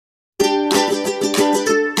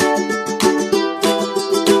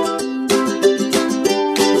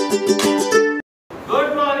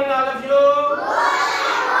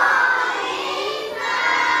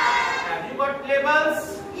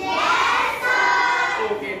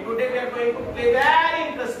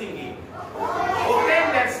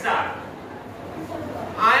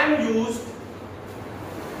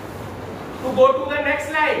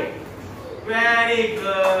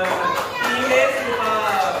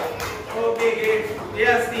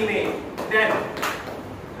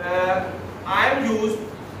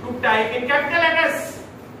type in capital letters.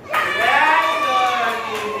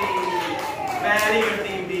 Very good,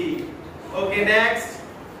 team B. Okay, next.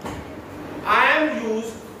 I am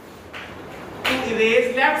used to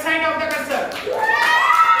erase left side of the cursor. Oh,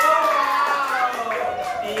 wow.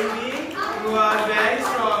 Team B, you are very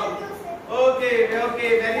strong. Okay, very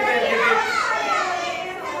well.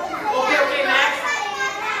 Okay,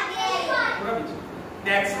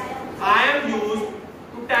 next. I am used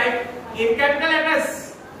to type in capital letters.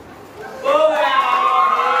 Oh, wow.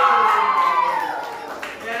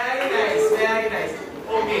 Very nice.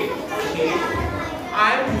 Okay. I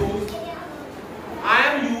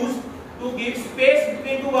am used to give space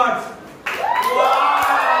between two words. Wow.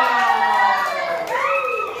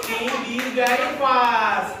 Team B is very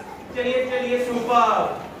fast. चलिए superb.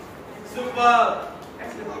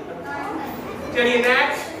 चलिए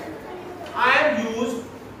next. I am used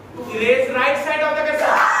to erase right side of the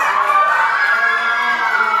cursor.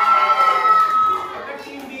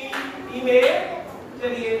 Team A,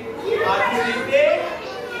 चलिए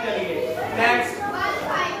next.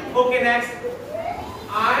 Okay, next.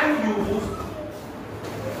 I am used.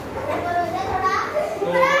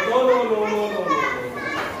 No.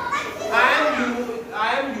 I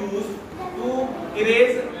am used to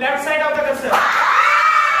erase left side of the cursor.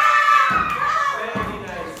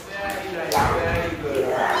 Very good.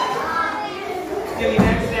 Chलिए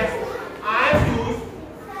next. I am used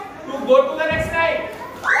to go to the next line.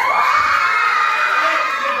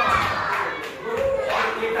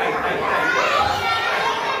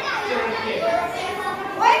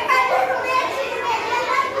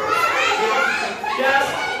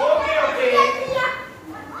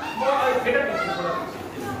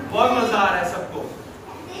 बहुत मजा आ रहा है सबको.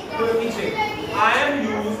 थोड़ा पीछे. I am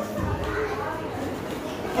used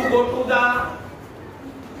to go to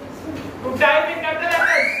type in capital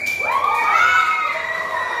letters.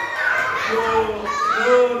 No.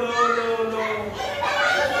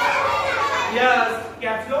 Yes,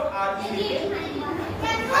 caps lock. I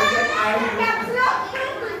am